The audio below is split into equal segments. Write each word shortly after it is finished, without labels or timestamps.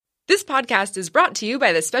This podcast is brought to you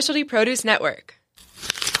by the Specialty Produce Network.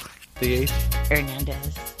 The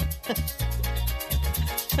Hernandez.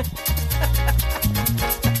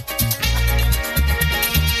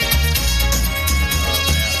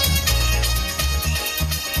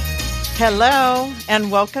 Hello,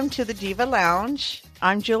 and welcome to the Diva Lounge.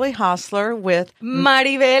 I'm Julie Hostler with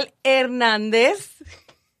Maribel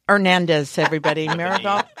Hernandez, everybody.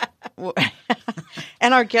 Maribel.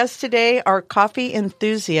 And our guests today are coffee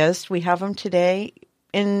enthusiasts. We have them today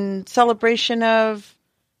in celebration of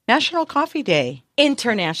National Coffee Day.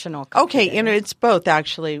 International Coffee Okay, Day. It's both,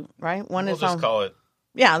 actually, right? One We'll is just on. call it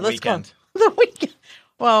Let's weekend. go. The weekend.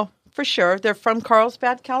 Well, for sure. They're from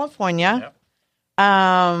Carlsbad, California.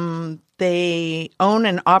 Yep. They own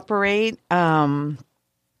and operate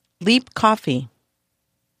Leap Coffee.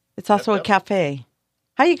 It's also Yep. a cafe.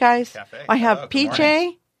 Hi, you guys. Cafe. I have Hello, good PJ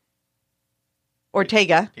morning.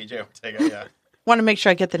 Ortega. PJ Ortega, yeah. Want to make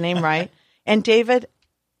sure I get the name right. And David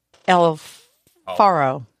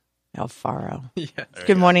Alfaro. Alfaro. Yes.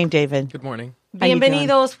 Good morning, David. Good morning. How you doing?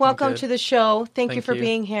 Bienvenidos. Welcome good. to the show. Thank you Thank for you.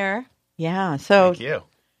 being here. Yeah. So Thank you.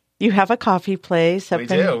 you have a coffee place up We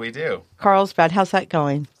in do. Carlsbad. How's that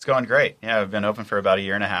going? It's going great. Yeah, we've been open for about a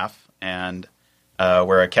year and a half, and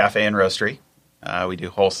we're a cafe and roastery. We do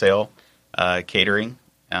wholesale catering.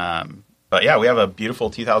 But yeah, we have a beautiful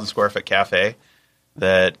 2,000 square foot cafe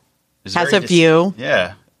that is Has very a view.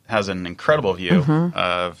 Yeah, has an incredible view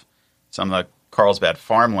of some of the Carlsbad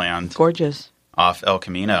farmland Gorgeous. off El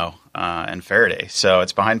Camino and Faraday. So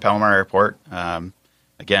it's behind Palomar Airport.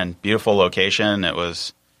 Again, beautiful location. It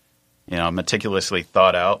was, meticulously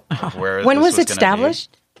thought out of where When this was it gonna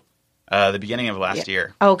established? be. The beginning of last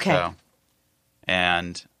year. Okay. So,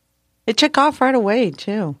 and It took off right away,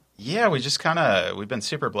 too. yeah, we've been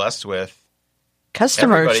super blessed with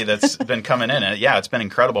Customers. everybody that's been coming in. And yeah, it's been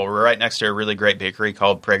incredible. We're right next to a really great bakery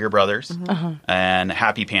called Prager Brothers and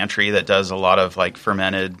Happy Pantry that does a lot of like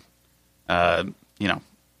fermented,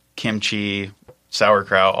 kimchi,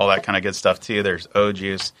 sauerkraut, all that kind of good stuff too. There's O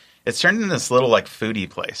Juice. It's turned into this little like foodie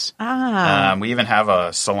place. We even have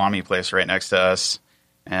a salami place right next to us.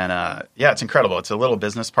 And it's incredible. It's a little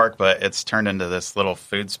business park, but it's turned into this little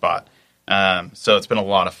food spot. So it's been a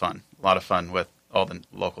lot of fun with all the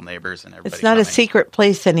local neighbors and everybody. It's not a coming. secret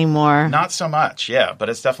place anymore. Not so much, yeah, but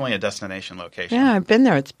it's definitely a destination location. Yeah, I've been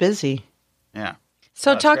there. It's busy. Yeah.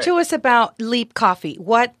 So That's talk great. to us about Leap Coffee.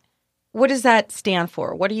 What does that stand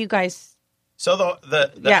for? What are you guys So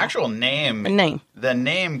the actual name, the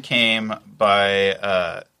name came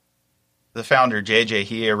by the founder JJ.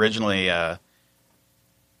 He originally,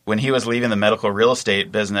 when he was leaving the medical real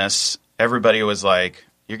estate business, everybody was like,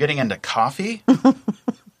 "You're getting into coffee."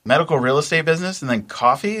 Medical real estate business and then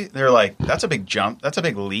coffee, they're like, that's a big jump. That's a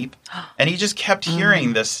big leap. And he just kept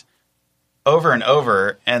hearing this over and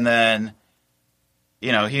over. And then,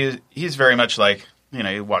 he's very much like,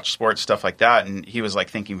 you watch sports, stuff like that. And he was like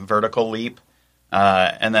thinking vertical leap.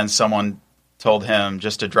 And then someone told him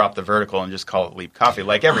just to drop the vertical and just call it Leap Coffee.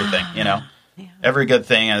 Like everything, Every good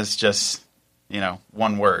thing is just,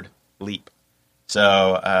 one word, leap.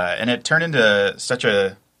 So, and it turned into such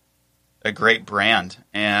a great brand.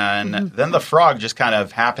 And then the frog just kind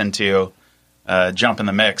of happened to jump in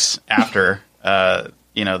the mix after, the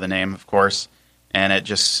name, of course. And it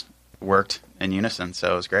just worked in unison.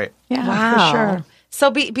 So it was great. Yeah, Wow. for sure.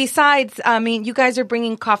 So besides, you guys are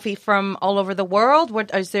bringing coffee from all over the world.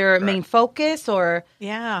 What is there a main focus or?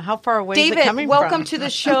 Yeah, how far away is it David, coming welcome from? to the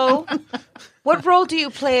show. What role do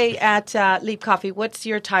you play at Leap Coffee? What's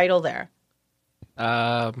your title there?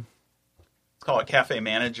 Let's call it cafe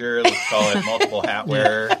manager. Let's call it multiple hat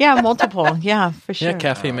wearer. Yeah, multiple. Yeah, for sure. Yeah,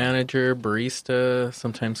 cafe manager, barista,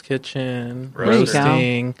 sometimes kitchen, There you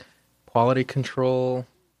roasting, quality control.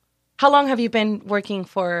 How long have you been working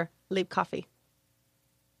for Leap Coffee?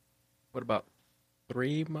 What about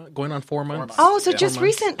 3 months? Going on 4 months? Oh, so Yeah. just 4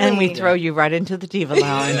 months. recently. And we throw you right into the Diva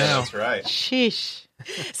Lounge. Yeah, that's right. Sheesh.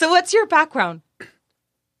 So what's your background?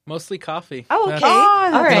 Mostly coffee. Oh, okay. That's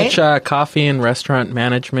Oh, All right. much coffee and restaurant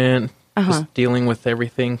management, just dealing with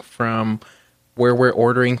everything from where we're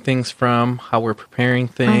ordering things from, how we're preparing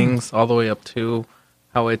things, all the way up to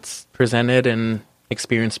how it's presented and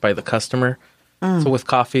experienced by the customer. So with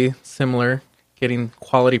coffee, similar, getting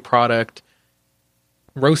quality product,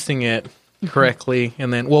 roasting it correctly,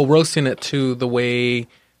 and then, roasting it to the way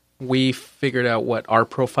we figured out what our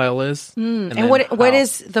profile is. And then what how-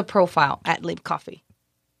 is the profile at Leap Coffee?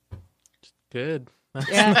 Good.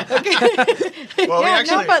 Yeah. Well, Yeah,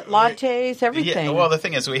 no, but lattes, everything. Yeah, well, the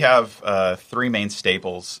thing is, we have 3 main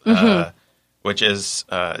staples, which is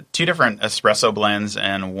 2 different espresso blends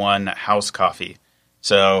and 1 house coffee.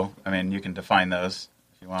 So, I mean, you can define those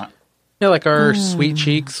if you want. Yeah, like our sweet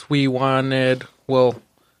cheeks, we wanted, well,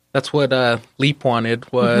 that's what Leap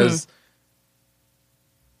wanted was,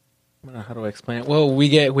 how do I explain it? Well, we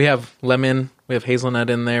have lemon, we have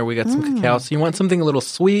hazelnut in there, we got some cacao. So you want something a little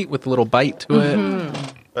sweet with a little bite to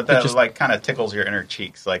it. But that just like kind of tickles your inner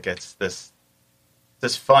cheeks. Like it's this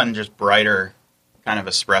fun, just brighter kind of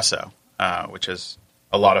espresso, which is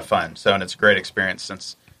a lot of fun. So, and it's a great experience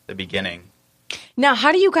since the beginning. Now,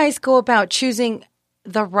 how do you guys go about choosing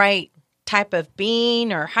the right type of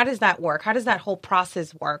bean, or how does that work? How does that whole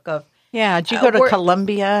process work? Did you go to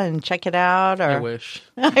Colombia and check it out? Or I wish.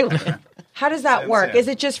 How does that work? Is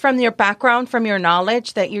it just from your background, from your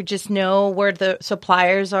knowledge, that you just know where the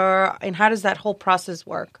suppliers are? And how does that whole process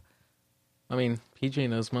work? I mean, PJ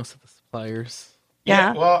knows most of the suppliers.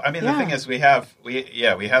 Yeah. Well, I mean, the thing is, we have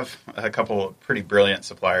a couple of pretty brilliant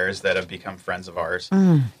suppliers that have become friends of ours,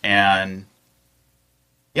 and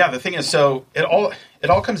the thing is, so it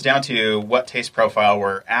all comes down to what taste profile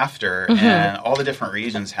we're after, and all the different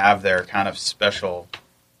regions have their kind of special,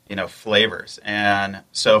 flavors, and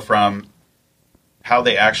so from how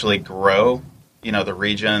they actually grow, the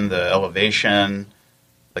region, the elevation,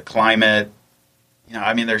 the climate,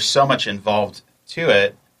 I mean, there's so much involved to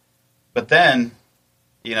it, but then,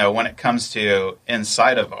 when it comes to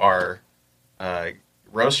inside of our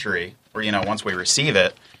roastery, or, once we receive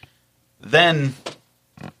it, then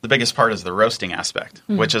the biggest part is the roasting aspect,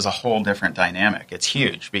 which is a whole different dynamic. It's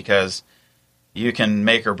huge because you can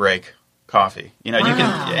make or break coffee.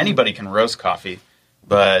 Anybody can roast coffee,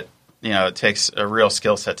 but, it takes a real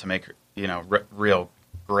skill set to make, real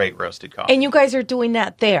great roasted coffee. And you guys are doing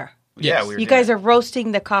that there? Yeah, you guys are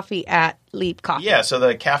roasting the coffee at Leap Coffee. Yeah, so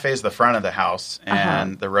the cafe is the front of the house,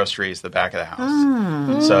 and the roastery is the back of the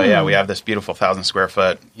house. So we have this beautiful 1,000 square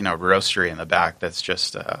foot, roastery in the back. That's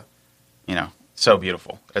just, so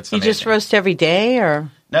beautiful. It's amazing. You just roast every day, or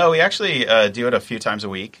no? We actually do it a few times a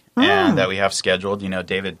week, and that we have scheduled.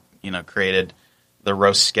 David, created the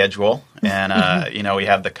roast schedule, and we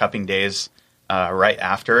have the cupping days right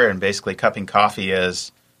after, and basically cupping coffee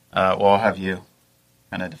is. I'll have you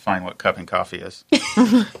kind of define what cupping coffee is.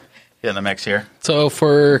 Get in the mix here. So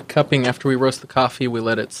for cupping, after we roast the coffee, we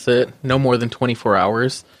let it sit no more than 24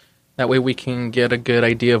 hours. That way we can get a good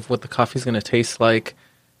idea of what the coffee's going to taste like.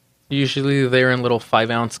 Usually they're in little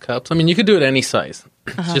 5-ounce cups. I mean, you could do it any size.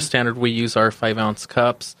 It's just standard. We use our 5-ounce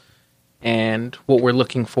cups. And what we're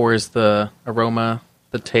looking for is the aroma,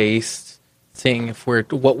 the taste, seeing if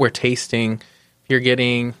what we're tasting. You're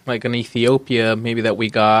getting like an Ethiopia, maybe that we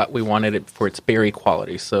wanted it for its berry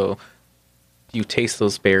quality. So do you taste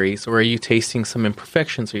those berries, or are you tasting some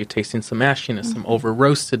imperfections? Are you tasting some ashiness, some over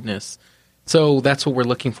roastedness? So that's what we're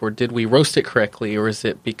looking for. Did we roast it correctly, or is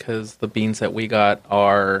it because the beans that we got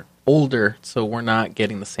are older, so we're not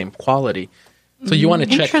getting the same quality? So you want to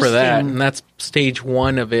check for that, and that's stage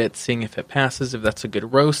one of it, seeing if it passes, if that's a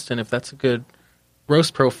good roast, and if that's a good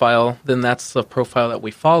roast profile, then that's the profile that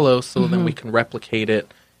we follow, so then we can replicate it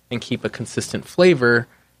and keep a consistent flavor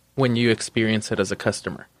when you experience it as a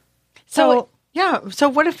customer. So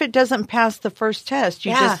what if it doesn't pass the first test?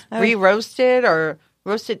 You just re-roast it or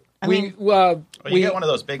roast it? You get one of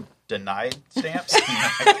those big denied stamps.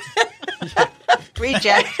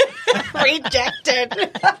 Rejected.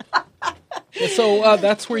 So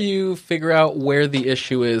that's where you figure out where the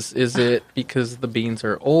issue is. Is it because the beans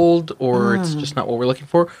are old, or it's just not what we're looking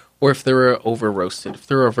for, or if they're over-roasted? If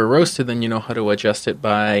they're over-roasted, then you know how to adjust it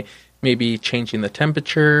by maybe changing the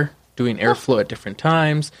temperature, doing airflow at different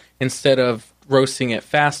times. Instead of roasting it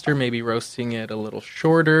faster, maybe roasting it a little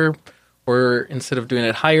shorter, or instead of doing it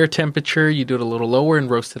at higher temperature, you do it a little lower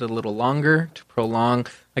and roast it a little longer to prolong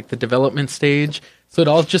like the development stage. So it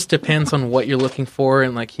all just depends on what you're looking for,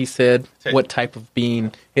 and like he said, what type of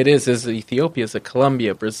bean it is. Is it Ethiopia? Is it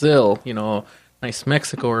Colombia? Brazil? Nice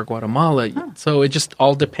Mexico or Guatemala? So it just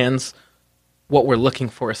all depends what we're looking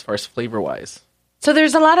for as far as flavor-wise. So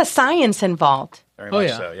there's a lot of science involved. Very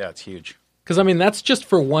much so. Yeah, it's huge. Because, I mean, that's just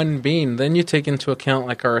for one bean. Then you take into account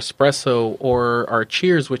like our espresso or our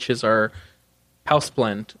cheers, which is our house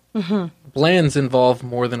blend. Blends involve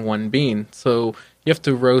more than one bean. So you have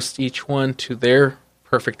to roast each one to their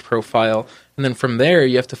perfect profile. And then from there,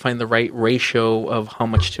 you have to find the right ratio of how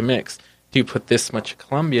much to mix. Do you put this much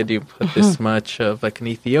Colombia? Do you put this much of like an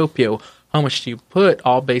Ethiopia? How much do you put?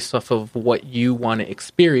 All based off of what you want to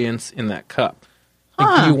experience in that cup.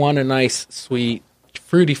 Like, do you want a nice, sweet,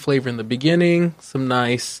 fruity flavor in the beginning? Some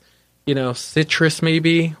nice, citrus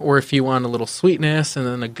maybe? Or if you want a little sweetness and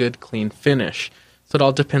then a good, clean finish. So it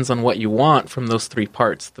all depends on what you want from those three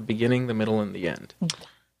parts, the beginning, the middle, and the end.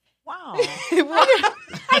 Wow.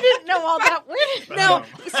 I didn't know all that went. No,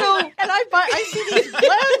 so, and I see these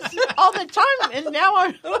blends all all the time, and now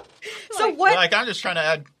I'm so what? Like I'm just trying to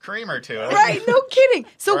add creamer to it. Right? No kidding.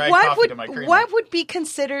 So what would be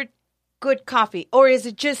considered good coffee, or is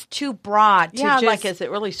it just too broad? Like is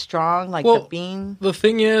it really strong? Like the bean? The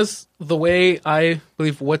thing is, the way I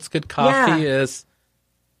believe what's good coffee is.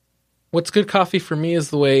 What's good coffee for me is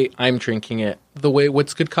the way I'm drinking it.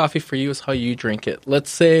 What's good coffee for you is how you drink it. Let's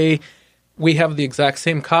say we have the exact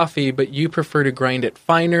same coffee, but you prefer to grind it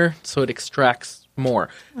finer so it extracts more.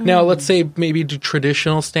 Now, let's say maybe to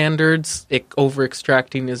traditional standards, over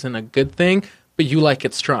extracting isn't a good thing, but you like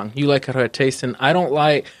it strong. You like how it tastes. And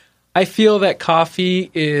I feel that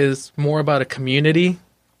coffee is more about a community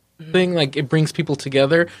thing, like it brings people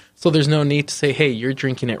together, so there's no need to say, hey, you're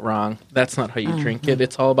drinking it wrong. That's not how you drink it.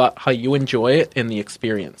 It's all about how you enjoy it and the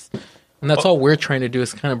experience, and that's all we're trying to do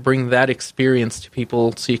is kind of bring that experience to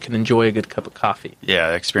people so you can enjoy a good cup of coffee.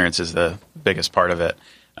 Yeah, experience is the biggest part of it,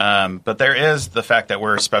 but there is the fact that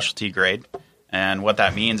we're specialty grade, and what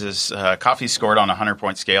that means is coffee scored on a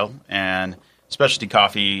 100-point scale, and specialty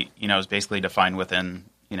coffee is basically defined within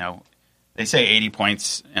they say 80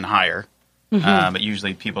 points and higher. But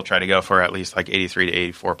usually people try to go for at least like 83 to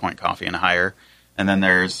 84 point coffee and higher. And then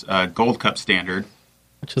there's Gold Cup Standard.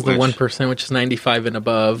 Which is the 1%, which is 95 and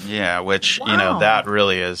above. Yeah, which, that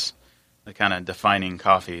really is the kind of defining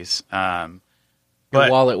coffees. Your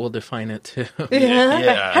wallet will define it too.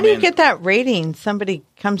 Yeah. How do you get that rating? Somebody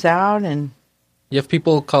comes out and... You have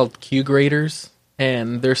people called Q graders,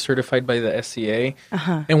 and they're certified by the SCA.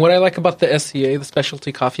 And what I like about the SCA, the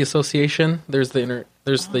Specialty Coffee Association, there's the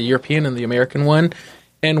European and the American one.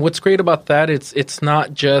 And what's great about that, it's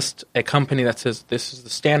not just a company that says this is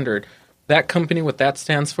the standard. That company, what that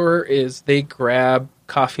stands for is they grab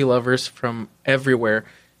coffee lovers from everywhere.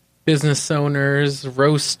 Business owners,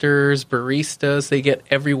 roasters, baristas, they get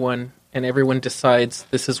everyone, and everyone decides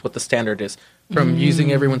this is what the standard is. From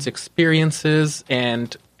using everyone's experiences,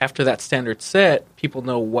 and after that standard's set, people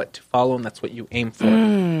know what to follow, and that's what you aim for.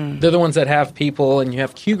 They're the ones that have people, and you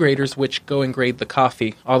have Q graders, which go and grade the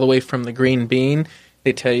coffee all the way from the green bean.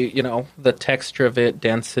 They tell you, the texture of it,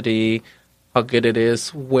 density, how good it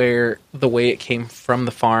is, the way it came from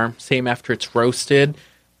the farm. Same after it's roasted,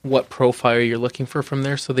 what profile you're looking for from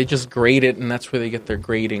there. So they just grade it, and that's where they get their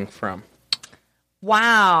grading from.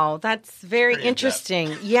 Wow, that's very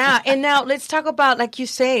interesting. Yeah, and now let's talk about, like you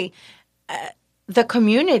say, the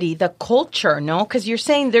community, the culture, no? Because you're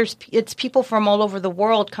saying it's people from all over the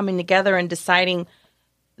world coming together and deciding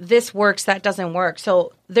this works, that doesn't work.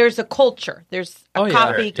 So there's a culture. There's a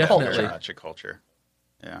coffee culture. Very much a culture.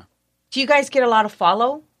 Yeah. Do you guys get a lot of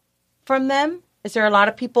follow from them? Is there a lot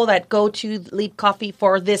of people that go to Leap Coffee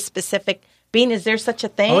for this specific bean? Is there such a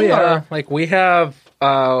thing? Oh, yeah. Or? Like we have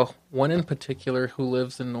one in particular who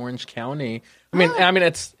lives in Orange County. I mean,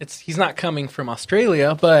 he's not coming from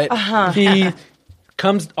Australia, but he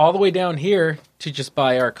comes all the way down here to just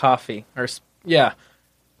buy our coffee. I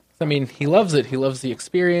mean, he loves it. He loves the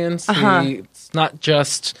experience. It's not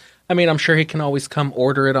just... I'm sure he can always come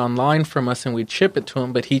order it online from us and we'd ship it to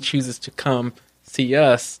him, but he chooses to come see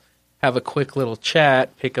us, have a quick little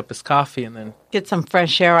chat, pick up his coffee, and then... Get some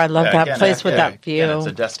fresh air. I love that place with that view. It's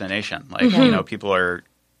a destination. Like, people are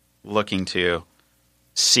looking to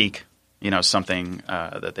seek, something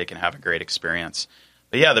that they can have a great experience.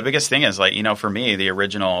 But yeah, the biggest thing is for me, the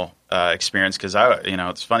original experience, because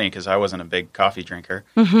it's funny because I wasn't a big coffee drinker,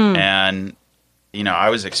 and I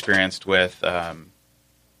was experienced with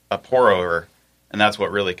a pour over, and that's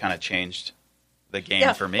what really kind of changed the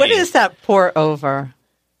game for me. What is that pour over?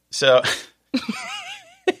 So,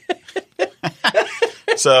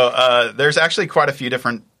 there's actually quite a few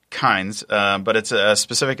different kinds, but it's a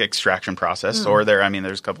specific extraction process. Or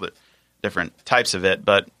there's a couple of different types of it,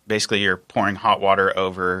 but basically you're pouring hot water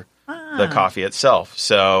over the coffee itself,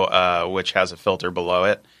 so which has a filter below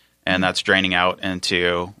it, and that's draining out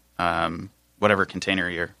into whatever container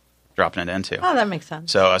you're dropping it into. Oh, that makes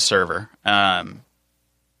sense. So a server.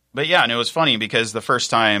 But yeah, and it was funny because the first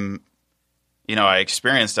time, I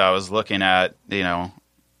experienced, I was looking at,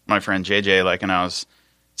 my friend JJ, and I was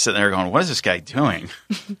sitting there going, what is this guy doing?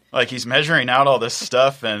 He's measuring out all this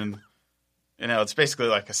stuff, and, it's basically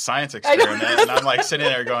like a science experiment. And I'm sitting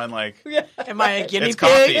there going am I a guinea it's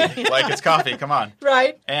pig? Coffee. It's coffee. Come on.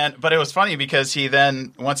 Right. But it was funny because he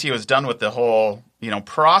then, once he was done with the whole,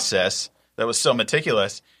 process that was so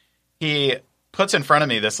meticulous, he puts in front of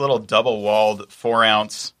me this little double-walled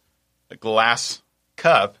 4-ounce glass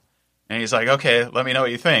cup, and he's like, okay, let me know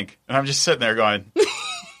what you think. And I'm just sitting there going,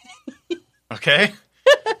 okay.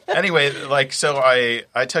 Anyway, so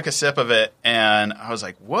I took a sip of it, and I was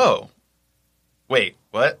like, whoa, wait,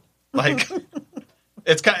 what?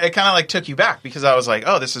 It kind of took you back because I was like,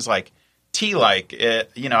 oh, this is tea-like.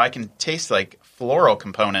 I can taste like floral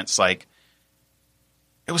components. Like,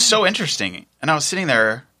 it was so interesting. And I was sitting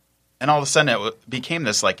there, and all of a sudden it became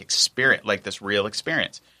this like experience, like this real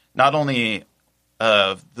experience. Not only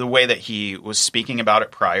of the way that he was speaking about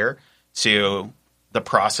it prior to the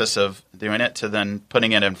process of doing it, to then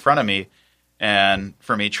putting it in front of me, and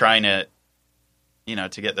for me trying it,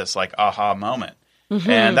 to get this like aha moment.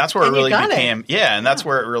 And that's where it really became, and that's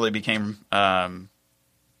where it really became, a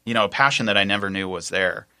passion that I never knew was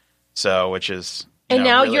there. So, which is, and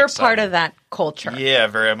now really you're exciting. part of that culture. Yeah,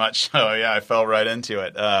 very much so. Yeah, I fell right into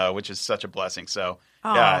it, which is such a blessing. So,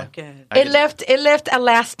 good. It left a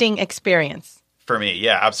lasting experience for me.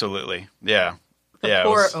 Yeah, absolutely. Yeah,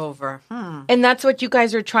 pour over, and that's what you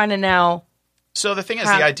guys are trying to now. So the thing is,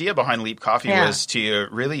 the idea behind Leap Coffee was to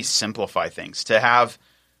really simplify things, to have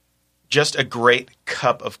just a great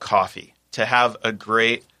cup of coffee, to have a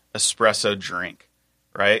great espresso drink,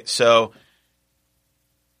 right? So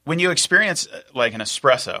when you experience like an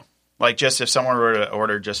espresso, like just if someone were to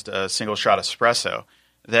order just a single shot espresso,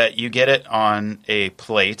 that you get it on a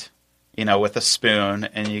plate, with a spoon,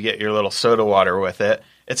 and you get your little soda water with it.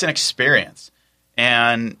 It's an experience.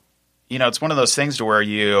 And it's one of those things to where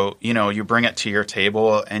you bring it to your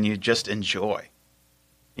table and you just enjoy,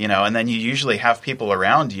 and then you usually have people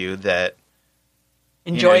around you that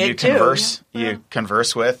enjoy it you too. Converse, you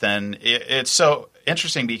converse with, and it's so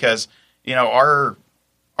interesting because our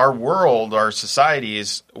world, our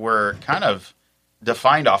societies were kind of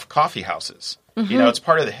defined off coffee houses. It's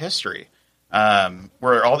part of the history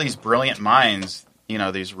where all these brilliant minds,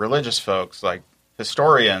 these religious folks, like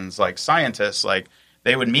historians, like scientists, like.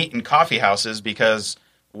 They would meet in coffee houses because,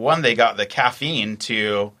 one, they got the caffeine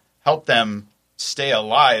to help them stay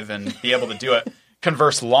alive and be able to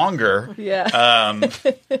converse longer. Yeah.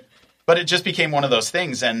 But it just became one of those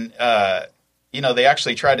things. And, they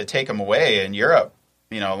actually tried to take them away in Europe,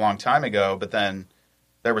 a long time ago. But then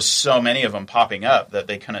there was so many of them popping up that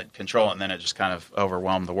they couldn't control it. And then it just kind of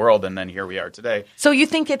overwhelmed the world. And then here we are today. So you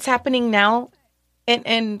think it's happening now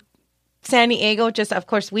in San Diego? Just, of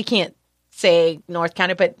course, we can't say North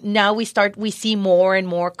County, but now we see more and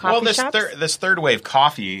more coffee shops. Well, this third wave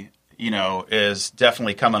coffee, is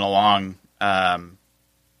definitely coming along.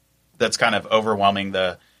 That's kind of overwhelming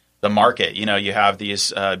the market. You have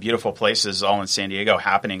these beautiful places all in San Diego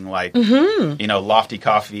happening, like Lofty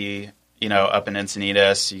Coffee, up in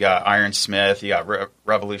Encinitas. You got Ironsmith. You got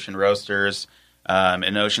Revolution Roasters. In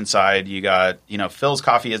Oceanside, you got Phil's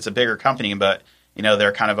Coffee. It's a bigger company, but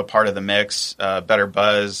they're kind of a part of the mix. Better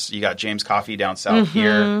Buzz. You got James Coffee down south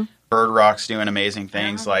here. Bird Rock's doing amazing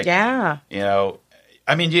things. We can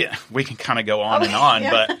kind of go on and on,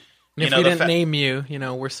 but if we didn't name you,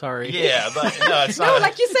 we're sorry. Yeah, but no, it's not. No,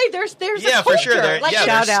 like you say, there's a culture. For sure.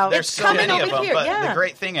 Shout out. There's so many of them. Here. But the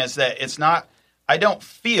great thing is that it's not. I don't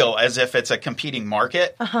feel as if it's a competing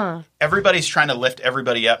market. Everybody's trying to lift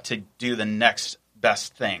everybody up to do the next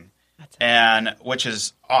best thing, and which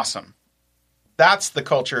is awesome. That's the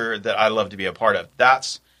culture that I love to be a part of.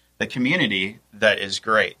 That's the community that is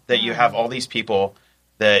great. That you have all these people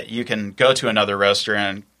that you can go to another roaster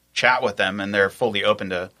and chat with them, and they're fully open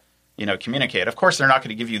to, communicate. Of course, they're not going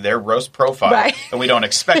to give you their roast profile, and we don't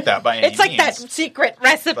expect that by any means. It's like that secret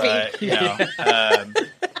recipe.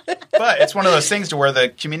 But it's one of those things to where the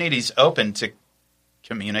community's open to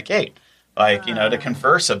communicate, to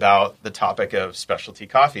converse about the topic of specialty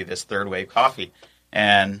coffee, this third wave coffee,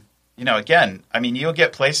 and. Again, you'll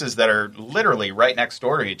get places that are literally right next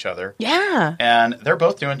door to each other. Yeah. And they're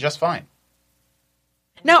both doing just fine.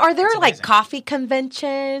 Now, are there coffee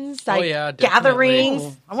conventions, gatherings?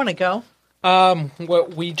 Oh, I want to go.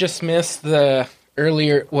 What we just missed a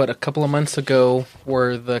couple of months ago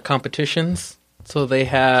were the competitions. So they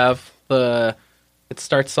have it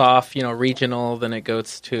starts off, regional, then it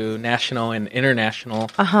goes to national and international,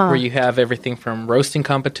 where you have everything from roasting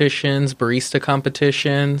competitions, barista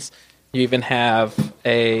competitions. You even have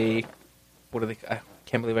I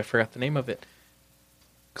can't believe I forgot the name of it.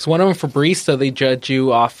 Because one of them for barista, they judge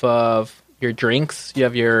you off of your drinks. You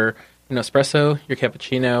have your espresso, your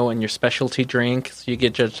cappuccino, and your specialty drink. So you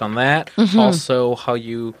get judged on that. Also, how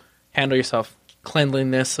you handle yourself,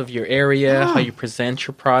 cleanliness of your area, how you present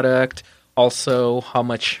your product. Also, how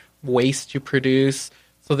much waste you produce.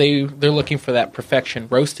 So they're looking for that perfection.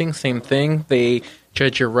 Roasting, same thing. They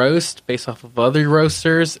judge your roast based off of other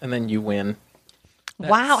roasters, and then you win.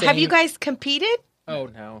 Wow. Have you guys competed? Oh,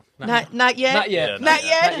 no. Not yet? Not yet. Yeah, not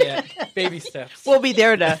yet. Baby steps. We'll be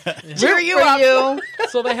there to cheer you up.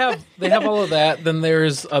 So they have all of that. Then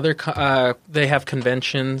there's other they have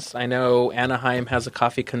conventions. I know Anaheim has a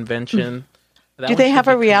coffee convention. Do they have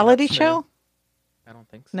a reality show? I don't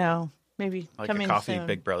think so. No. maybe like coming a coffee soon.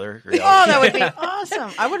 Big Brother. Oh, that would be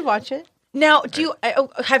awesome. I would watch it. Now,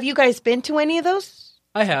 have you guys been to any of those?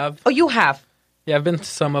 I have. Oh, you have. Yeah, I've been to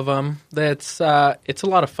some of them. It's a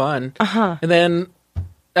lot of fun. And then,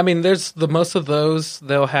 I mean, there's most of those.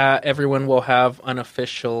 Everyone will have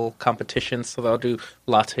unofficial competitions, so they'll do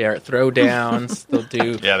latte art throwdowns. They'll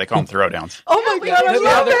do. Yeah, they call them throwdowns. Oh my God, I Yeah,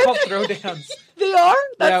 love they're it. called throwdowns. They are?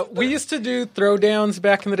 Yeah, we used to do throwdowns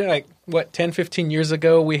back in the day, like 10, 15 years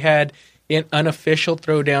ago. We had unofficial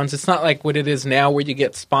throwdowns. It's not like what it is now, where you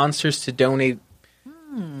get sponsors to donate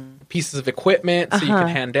pieces of equipment so you can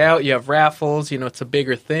hand out. You have raffles. It's a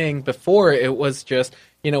bigger thing. Before, it was just,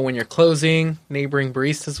 when you're closing, neighboring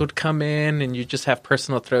baristas would come in and you just have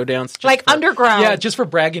personal throwdowns. Just like underground. Yeah, just for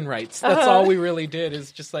bragging rights. That's all we really did,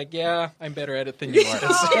 is just like, yeah, I'm better at it than you are.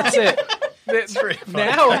 That's it. It's pretty fun.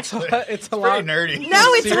 Now it's a lot pretty nerdy. Now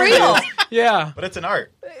it's real. Yeah. But it's an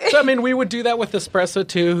art. So, I mean, we would do that with espresso,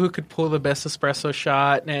 too. Who could pull the best espresso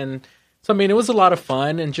shot? And so, I mean, it was a lot of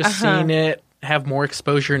fun. And just seeing it have more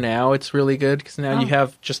exposure now, it's really good. Because now you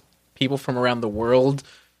have just people from around the world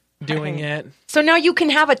doing it. So now you can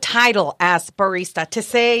have a title as barista. To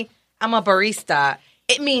say, I'm a barista,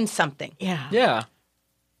 it means something. Yeah. Yeah.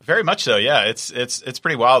 Very much so, yeah. It's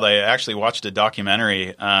pretty wild. I actually watched a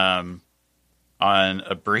documentary on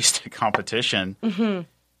a barista competition.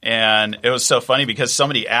 And it was so funny because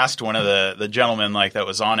somebody asked one of the gentlemen like that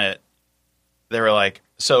was on it. They were like,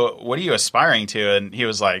 "So, what are you aspiring to?" And he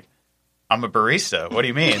was like, "I'm a barista." What do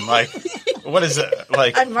you mean? Like, what is it?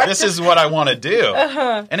 Like, this is what I want to do.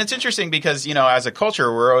 And it's interesting because as a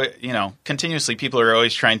culture, we're continuously people are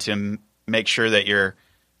always trying to make sure that you're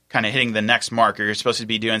kind of hitting the next mark, or you're supposed to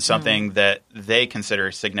be doing something that they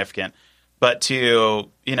consider significant. But to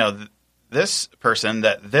this person,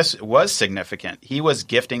 that this was significant. He was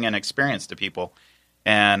gifting an experience to people,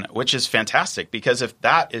 and which is fantastic, because if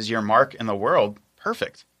that is your mark in the world,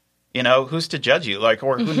 perfect. Who's to judge you?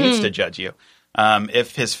 Or who needs to judge you?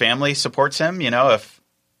 If his family supports him, if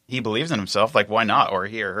he believes in himself, why not? Or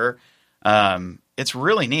he or her. It's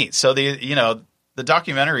really neat. So the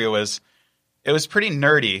documentary was pretty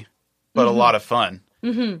nerdy, but a lot of fun.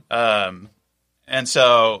 And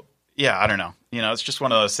so, yeah, I don't know. It's just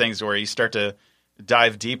one of those things where you start to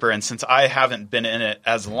dive deeper. And since I haven't been in it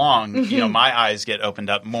as long, my eyes get opened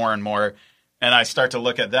up more and more. And I start to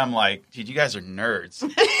look at them like, dude, you guys are nerds.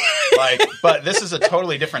 But this is a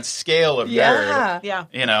totally different scale of nerd. Yeah.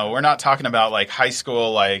 We're not talking about high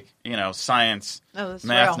school, science,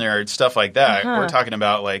 math nerd, stuff like that. We're talking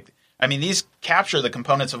about these capture the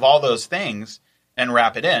components of all those things and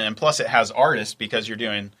wrap it in. And plus it has artists, because you're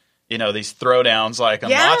doing, these throwdowns on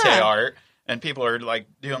latte art. And people are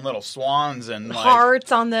doing little swans and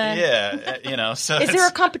hearts on the. Yeah, So is there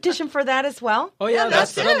a competition for that as well? Oh yeah,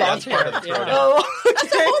 that's part of the throwdown. Oh,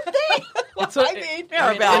 that's the whole thing. He's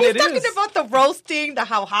talking about the roasting,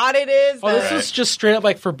 how hot it is. Oh, this is just straight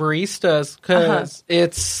up for baristas, because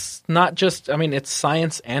it's not just. I mean, it's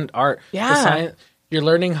science and art. Yeah, you're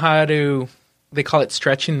learning how to. They call it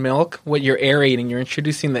stretching milk. What you're aerating, you're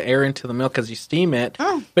introducing the air into the milk as you steam it,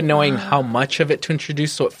 but knowing how much of it to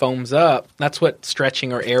introduce so it foams up. That's what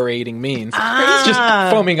stretching or aerating means. It's just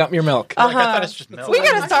foaming up your milk. I thought it's just milk. We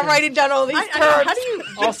gotta start writing down all these terms. How do you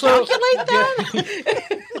also calculate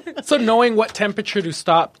that? So knowing what temperature to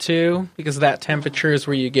stop to, because that temperature is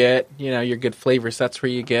where you get, your good flavors. That's where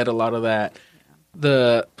you get a lot of that.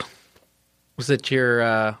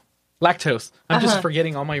 Your lactose. I'm just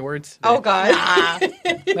forgetting all my words today. Oh, God.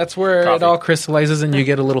 That's where it all crystallizes and you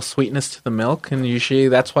get a little sweetness to the milk. And usually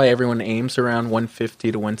that's why everyone aims around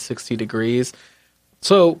 150 to 160 degrees.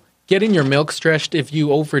 So getting your milk stretched, if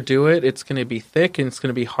you overdo it, it's going to be thick and it's going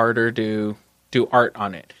to be harder to do art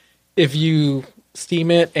on it. If you steam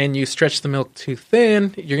it and you stretch the milk too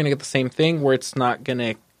thin, you're going to get the same thing where it's not going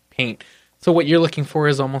to paint. So what you're looking for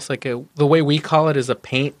is almost the way we call it is a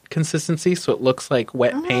paint consistency, so it looks like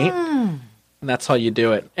wet paint. And that's how you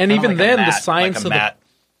do it. And Kinda even then, the science of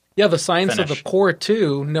the science of the pour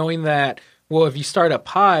too, knowing that, well, if you start up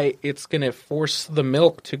high, it's going to force the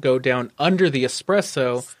milk to go down under the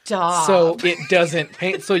espresso. Stop. So it doesn't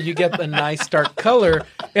paint, so you get the nice dark color.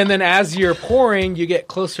 And then as you're pouring, you get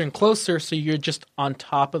closer and closer, so you're just on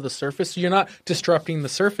top of the surface. So you're not disrupting the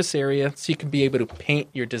surface area, so you can be able to paint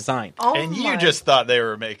your design. Oh, and you just thought they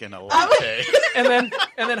were making a latte. and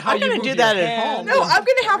then how you move do that your at hand. home. No, I'm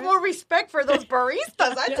going to have more respect for those baristas.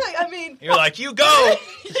 I mean. You're like, you go.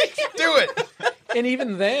 Do it. And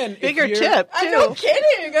even then, bigger tip, too. I'm no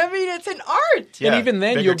kidding. I mean, it's an art. And even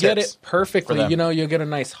then, you'll get tips it perfectly. You'll get a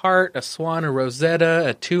nice heart, a swan, a rosetta,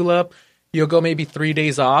 a tulip. You'll go maybe 3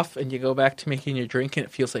 days off and you go back to making your drink and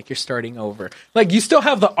it feels like you're starting over. Like you still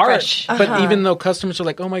have the art, Fresh. but even though customers are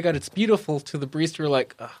like, oh my God, it's beautiful, to the barista, you're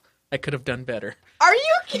like, I could have done better. Are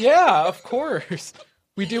you kidding? Yeah, of course.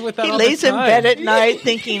 We deal with that He all lays the in time. bed at night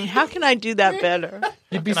thinking, how can I do that better?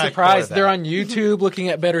 You'd be How can I surprised. pour They're that? on YouTube looking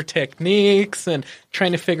at better techniques and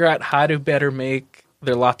trying to figure out how to better make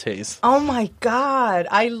their lattes. Oh my God.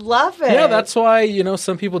 I love it. Yeah, that's why,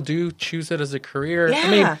 some people do choose it as a career. Yeah. I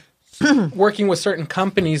mean, working with certain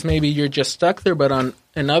companies, maybe you're just stuck there, but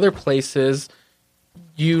in other places,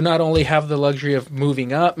 you not only have the luxury of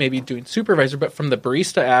moving up, maybe doing supervisor, but from the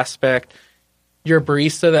barista aspect, you're a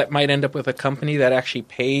barista that might end up with a company that actually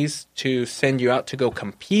pays to send you out to go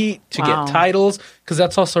compete, to Wow. get titles, because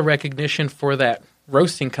that's also recognition for that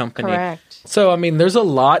roasting company. Correct. So, I mean, there's a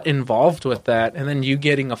lot involved with that. And then you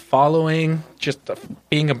getting a following, just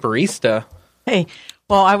being a barista. Hey,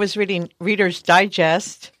 well, I was reading Reader's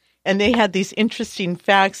Digest, and they had these interesting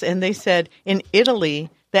facts, and they said in Italy,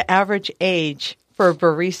 the average age for a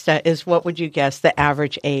barista is, what would you guess, the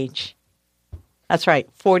average age? That's right,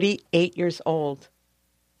 48 years old.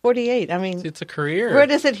 48, I mean, It's a career. where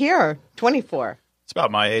is it here? 24. It's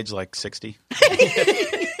about my age, like 60.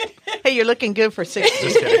 Hey, you're looking good for 60.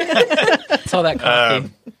 Just kidding. That's all that coffee.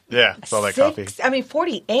 Yeah, it's all that coffee.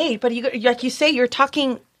 48, but like you say, you're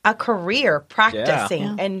talking a career practicing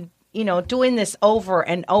Yeah. and, doing this over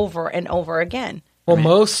and over and over again.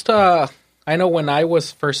 Well, I know when I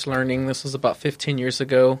was first learning, this was about 15 years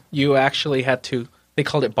ago, you actually had to, they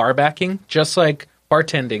called it bar backing, just like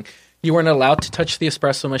bartending. You weren't allowed to touch the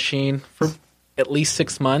espresso machine for at least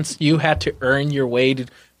 6 months. You had to earn your way to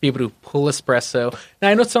be able to pull espresso. Now,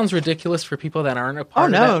 I know it sounds ridiculous for people that aren't a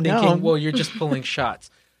part of that, thinking, well, you're just pulling shots.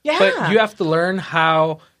 Yeah. But you have to learn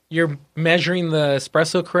how you're measuring the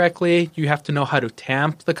espresso correctly. You have to know how to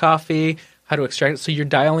tamp the coffee, how to extract it. So you're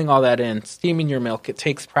dialing all that in, steaming your milk. It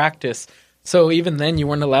takes practice. So even then, you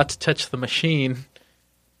weren't allowed to touch the machine.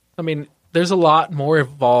 I mean, there's a lot more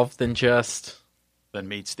involved than just... Then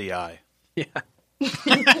meets the eye. Yeah.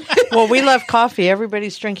 Well, we love coffee.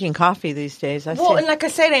 Everybody's drinking coffee these days. And like I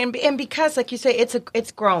said, and because, like you say,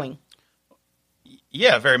 it's growing.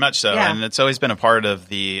 Yeah, very much so, Yeah. and it's always been a part of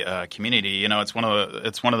the community. It's one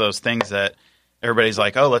of those things that everybody's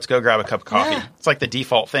like, "Oh, let's go grab a cup of coffee." Yeah. It's like the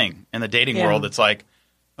default thing in the dating Yeah. world. It's like,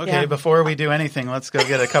 okay, Yeah. before we do anything, let's go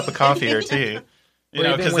get a cup of coffee or tea. Or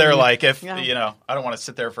even Because when they're you- like, if Yeah. I don't want to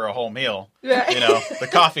sit there for a whole meal. Yeah. The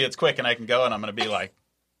coffee, it's quick and I can go, and I'm going to be like,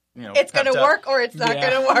 It's going to pepped up. work or it's not Yeah.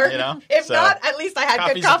 going to work. If So, not, at least I had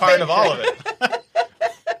good Coffee's a coffee. part of all of it.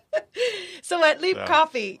 So at Leap So.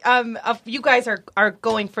 Coffee, you guys are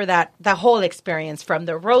going for the whole experience, from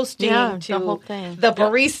the roasting Yeah, to the whole thing. the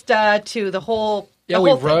barista to the whole. Yeah, the we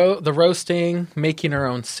whole thing. the roasting, making our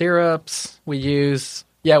own syrups. We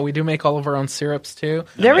do make all of our own syrups too.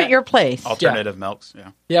 They're at your place. Alternative milks,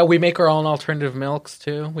 yeah. Yeah, we make our own alternative milks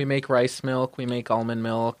too. We make rice milk, we make almond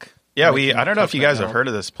milk. Yeah, We I don't know if you guys have milk. heard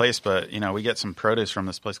of this place, but we get some produce from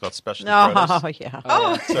this place called Specialty Oh, Produce. yeah.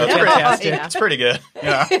 Oh, So it's Fantastic. It's pretty good.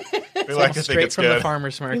 Yeah, we like to think Straight it's from the good.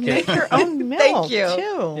 farmer's market. Make your own milk, Thank you.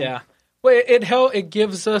 too. Yeah. Well, it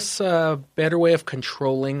gives us a better way of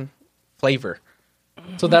controlling flavor.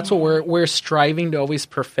 So that's what we're striving to always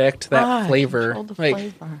perfect that flavor. Control the Like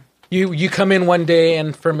flavor. you come in one day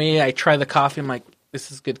and for me, I try the coffee. I'm like,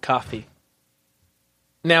 this is good coffee.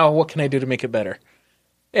 Now, what can I do to make it better?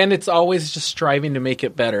 And it's always just striving to make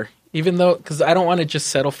it better. Even though, because I don't want to just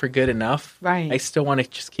settle for good enough. Right. I still want to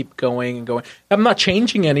just keep going and going. I'm not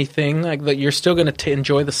changing anything. Like that, you're still going to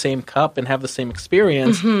enjoy the same cup and have the same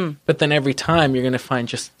experience. But then every time you're going to find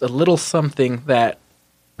just a little something that,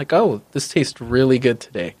 like, oh, this tastes really good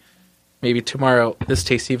today. Maybe tomorrow this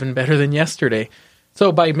tastes even better than yesterday.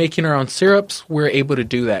 So by making our own syrups, we're able to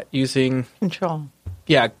do that using Control.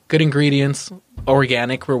 good ingredients,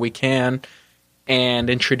 organic where we can, and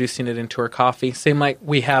introducing it into our coffee. Same like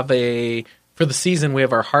we have for the season, we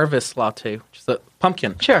have our harvest latte, which is a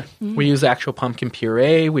pumpkin. Sure. We use actual pumpkin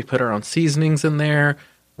puree. We put our own seasonings in there.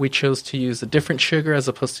 We chose to use a different sugar as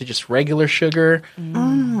opposed to just regular sugar.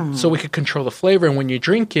 So we could control the flavor. And when you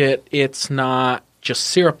drink it, it's not just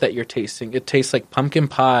syrup that you're tasting. It tastes like pumpkin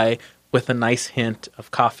pie with a nice hint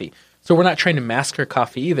of coffee. So we're not trying to mask our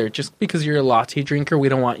coffee either. Just because you're a latte drinker, we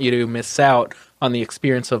don't want you to miss out on the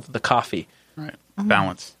experience of the coffee. Right,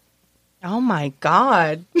 balance. Oh my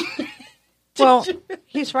God! Well,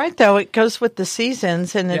 he's right, though. It goes with the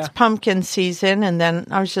seasons, and it's Yeah. pumpkin season. And then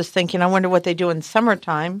I was just thinking, I wonder what they do in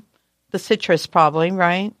summertime. The citrus, probably,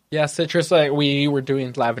 right? Yeah, citrus, like we were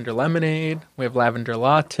doing lavender lemonade. We have lavender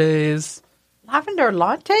lattes. Lavender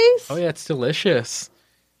lattes? Oh, yeah, it's delicious.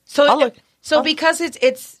 So I'll look- because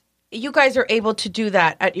it's you guys are able to do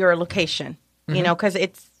that at your location, you know, because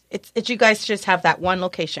it's you guys just have that one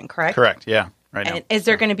location, correct? Correct. Yeah. Right now. And is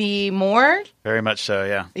there going to be more? Very much so.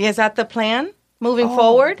 Yeah. Is that the plan moving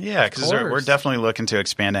forward? Yeah, because we're definitely looking to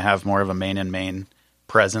expand to have more of a main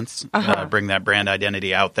presence, bring that brand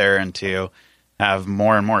identity out there, and to have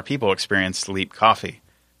more and more people experience Leap Coffee.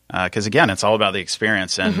 Because again, it's all about the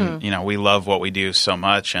experience, and you know, we love what we do so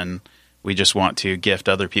much, and we just want to gift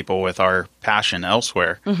other people with our passion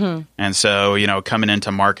elsewhere. And so, you know, coming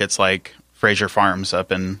into markets like Fraser Farms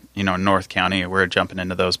up in, you know, North County, we're jumping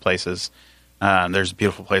into those places. There's a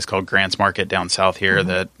beautiful place called Grants Market down south here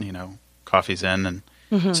that, you know, coffee's in.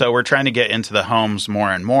 And so we're trying to get into the homes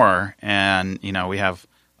more and more. And, you know, we have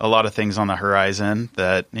a lot of things on the horizon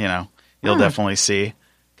that, you know, you'll definitely see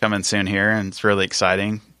coming soon here. And it's really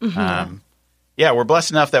exciting. Yeah, we're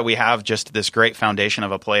blessed enough that we have just this great foundation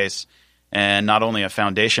of a place. And not only a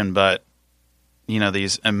foundation, but, you know,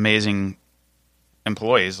 these amazing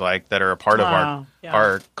employees like that are a part of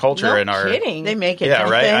our culture and our kidding. They make it. Yeah,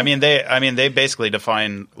 right. They? I mean they basically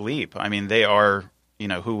define Leap. I mean, they are, you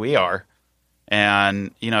know, who we are.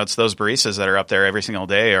 And, you know, it's those baristas that are up there every single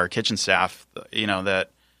day, our kitchen staff, you know,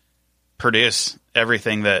 that produce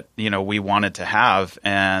everything that, you know, we wanted to have,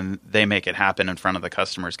 and they make it happen in front of the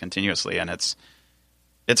customers continuously. And it's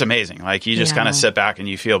amazing. Like, you just kind of sit back and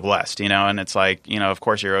you feel blessed, you know, and it's like, you know, of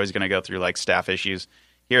course you're always going to go through like staff issues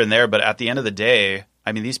here and there, but at the end of the day,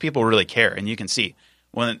 I mean, these people really care, and you can see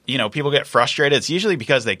when, you know, people get frustrated, it's usually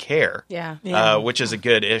because they care, which is a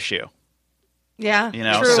good issue. Yeah, you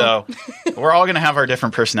know, true. So we're all going to have our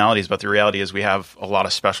different personalities, but the reality is we have a lot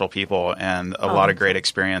of special people and a lot of great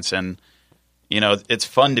experience, and, you know, it's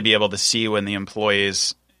fun to be able to see when the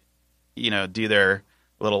employees, you know, do their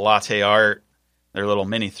little latte art, their little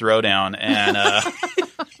mini throwdown, and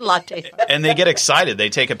latte, and they get excited. They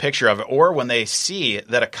take a picture of it, or when they see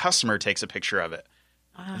that a customer takes a picture of it,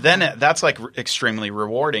 then that's like extremely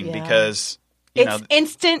rewarding because it's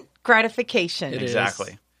instant gratification.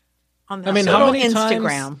 Exactly. On the how many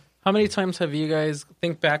Instagram? How many times have you guys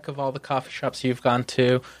think back of all the coffee shops you've gone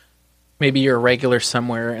to? Maybe you're a regular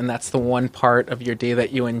somewhere, and that's the one part of your day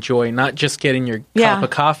that you enjoy, not just getting your cup of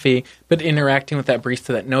coffee, but interacting with that barista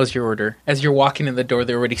that knows your order. As you're walking in the door,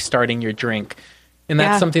 they're already starting your drink. And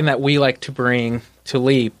that's something that we like to bring to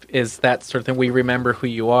Leap, is that sort of thing. We remember who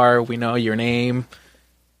you are. We know your name.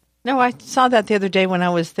 No, I saw that the other day when I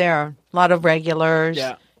was there. A lot of regulars.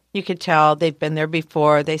 Yeah. You could tell they've been there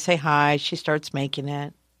before. They say hi. She starts making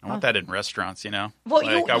it. I want that in restaurants, you know? Well,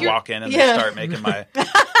 like I walk in and they start making my,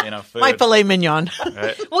 you know, food. My filet mignon.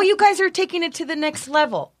 Right? Well, you guys are taking it to the next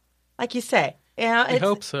level, like you say. Yeah, I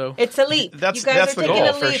hope so. It's a leap. That's you guys the are taking goal,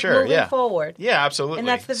 a leap for sure. moving forward. Yeah, absolutely. And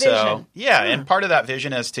that's the vision. So, and part of that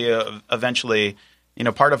vision is to eventually, you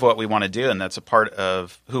know, part of what we want to do, and that's a part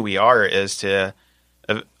of who we are, is to,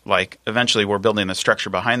 like, eventually we're building the structure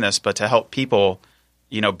behind this, but to help people,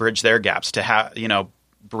 you know, bridge their gaps, to have, you know,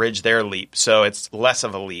 bridge their leap. So it's less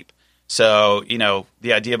of a leap. So, you know,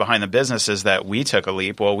 the idea behind the business is that we took a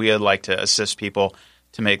leap. Well, we would like to assist people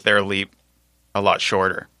to make their leap a lot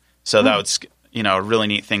shorter. So that was, you know, a really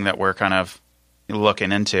neat thing that we're kind of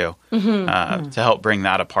looking into to help bring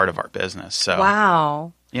that a part of our business. So,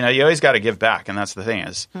 wow. You know, you always got to give back. And that's the thing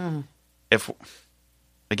is, if,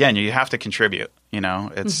 again, you have to contribute, you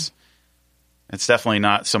know, it's definitely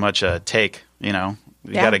not so much a take, you know,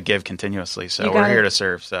 you got to give continuously. So we're here to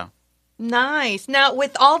serve. So. Nice. Now,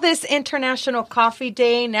 with all this International Coffee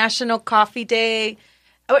Day, National Coffee Day,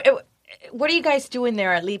 what are you guys doing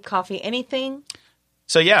there at Leap Coffee? Anything?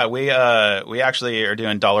 So yeah, we actually are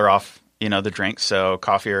doing $1 off, you know, the drinks, so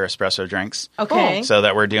coffee or espresso drinks. Okay. So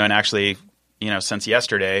that we're doing actually, you know, since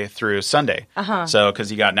yesterday through Sunday. So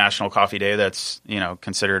because you got National Coffee Day, that's, you know,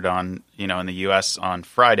 considered on, you know, in the U.S. on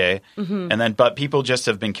Friday, and then but people just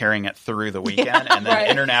have been carrying it through the weekend, and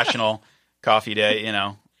then International Coffee Day, you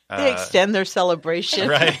know. They extend their celebration.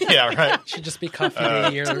 Right, yeah, right. Should just be coffee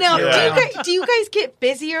day. Now, do you guys get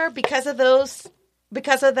busier because of those?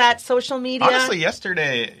 Because of that social media? Honestly,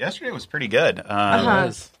 yesterday was pretty good.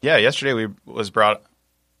 Yeah, yesterday we was brought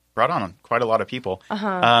on quite a lot of people.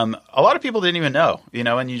 A lot of people didn't even know, you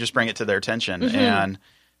know, and you just bring it to their attention, and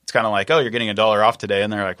it's kind of like, oh, you're getting $1 off today,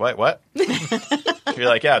 and they're like, what? You're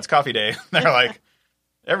like, yeah, it's coffee day. They're like,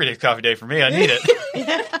 every day's coffee day for me. I need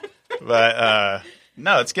it. But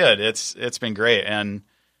no, it's good. It's been great, and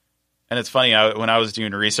it's funny. When I was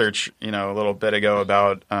doing research, you know, a little bit ago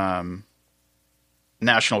about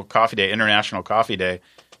National Coffee Day, International Coffee Day,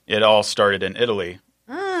 it all started in Italy.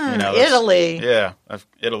 You know, Italy. Yeah.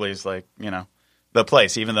 Italy's like, you know, the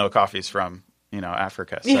place, even though coffee's from, you know,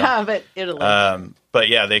 Africa. So, yeah, but Italy. But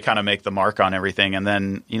yeah, they kind of make the mark on everything, and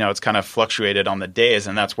then it's kind of fluctuated on the days,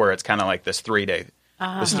 and that's where it's kind of like this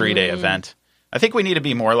 3-day event. I think we need to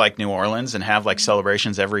be more like New Orleans and have like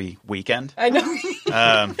celebrations every weekend. I know.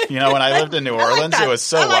 When I lived in New Orleans, it was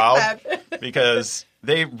so wild because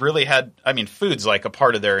they really had. I mean, food's like a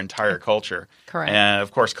part of their entire culture, correct? And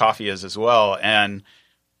of course, coffee is as well.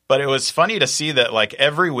 But it was funny to see that like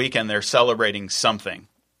every weekend they're celebrating something.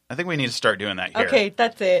 I think we need to start doing that here. Okay,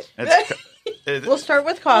 that's it. We'll start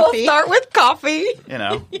with coffee.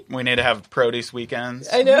 We need to have produce weekends.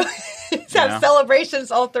 I know. Have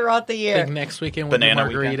celebrations all throughout the year. Next weekend with banana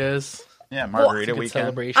margaritas. Weekend. Yeah, margarita weekend.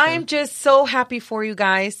 Celebration. I am just so happy for you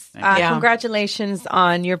guys. Congratulations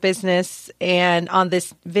on your business and on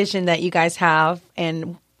this vision that you guys have,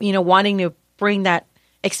 and wanting to bring that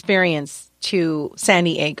experience to San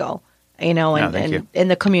Diego. And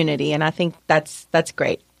the community, and I think that's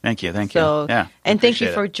great. Thank you. Yeah, and thank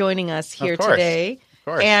you for joining us here today. Of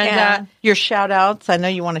course. And your shout outs. I know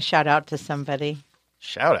you want to shout out to somebody.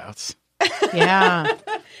 Shout outs. Yeah.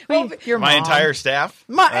 Your my entire staff.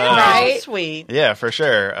 Right. Sweet. Yeah, for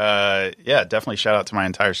sure. Definitely shout out to my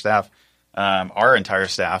entire staff. Our entire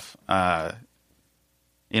staff. All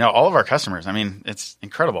of our customers. I mean, it's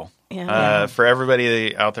incredible. Yeah. For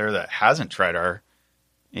everybody out there that hasn't tried our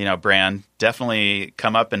brand, definitely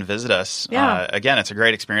come up and visit us. Yeah. Again, it's a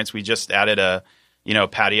great experience. We just added a,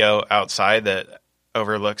 patio outside that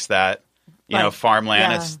overlooks that,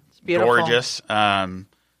 farmland. Yeah, it's beautiful. gorgeous.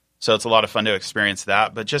 So it's a lot of fun to experience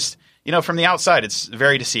that. But just, from the outside, it's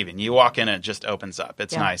very deceiving. You walk in, it just opens up.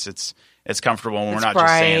 It's nice. It's comfortable. And we're not bright,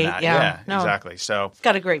 just saying that. Yeah, exactly. So it's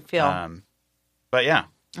got a great feel. But yeah.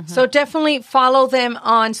 Mm-hmm. So definitely follow them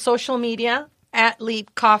on social media at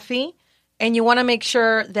Leap Coffee. And you want to make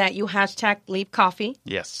sure that you hashtag Leap Coffee.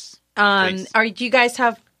 Yes. Do you guys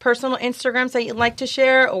have personal Instagrams that you'd like to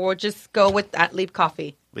share, or we'll just go with at Leap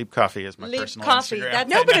Coffee? Leap Coffee is my Leap personal Coffee.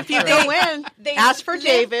 Instagram. But if you go in, ask for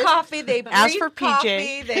David. Coffee. They ask for PJ.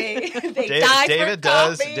 Coffee, they die David for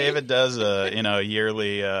coffee. David does a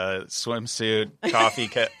yearly swimsuit coffee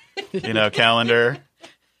calendar.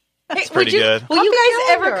 It's pretty good. Will you guys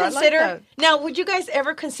ever calendar. consider Would you guys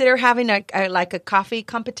ever consider having a coffee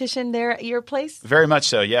competition there at your place? Very much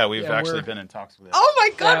so. Yeah, we've actually been in talks with it. Oh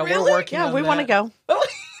my God! Yeah, really? we're working on we want to go.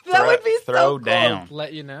 That would be so throw cool. down.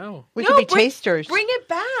 Let you know. We could be tasters. Bring it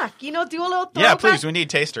back. Do a little throwback. Yeah, please. We need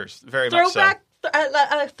tasters. Very much so.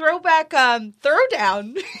 Throwback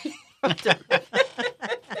throwdown. All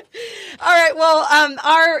right. Well,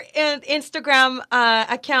 our Instagram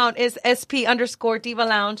account is SP_Diva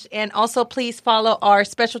Lounge. And also please follow our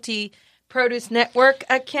Specialty Produce Network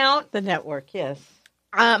account. The network, yes.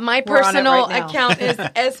 My personal account is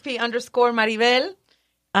SP_Maribel.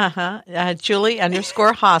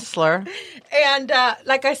 Julie_Hostler. And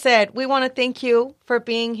like I said, we want to thank you for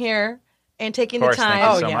being here and taking the time.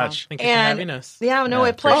 Thank you so much. Thank you for having us. Yeah,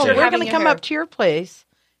 a pleasure. We're going to come up to your place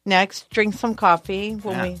next, drink some coffee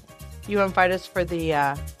when you invite us for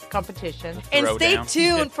the competition. And stay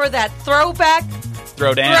tuned for that throwback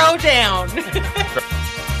throwdown.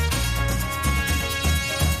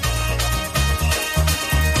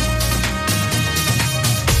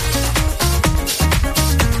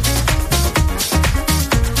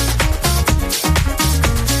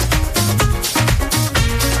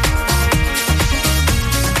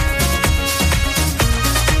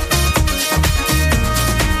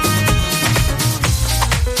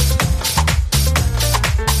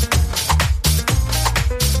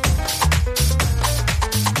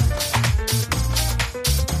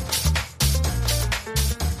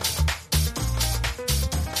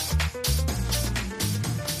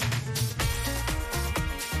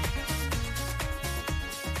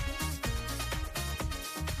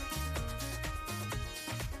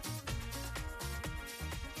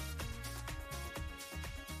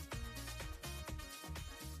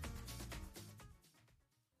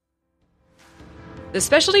 The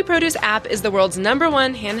Specialty Produce app is the world's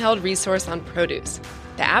 #1 handheld resource on produce.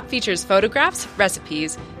 The app features photographs,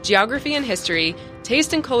 recipes, geography and history,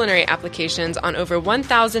 taste and culinary applications on over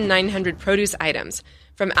 1,900 produce items.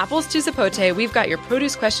 From apples to zapote, we've got your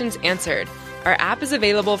produce questions answered. Our app is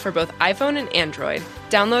available for both iPhone and Android.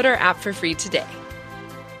 Download our app for free today.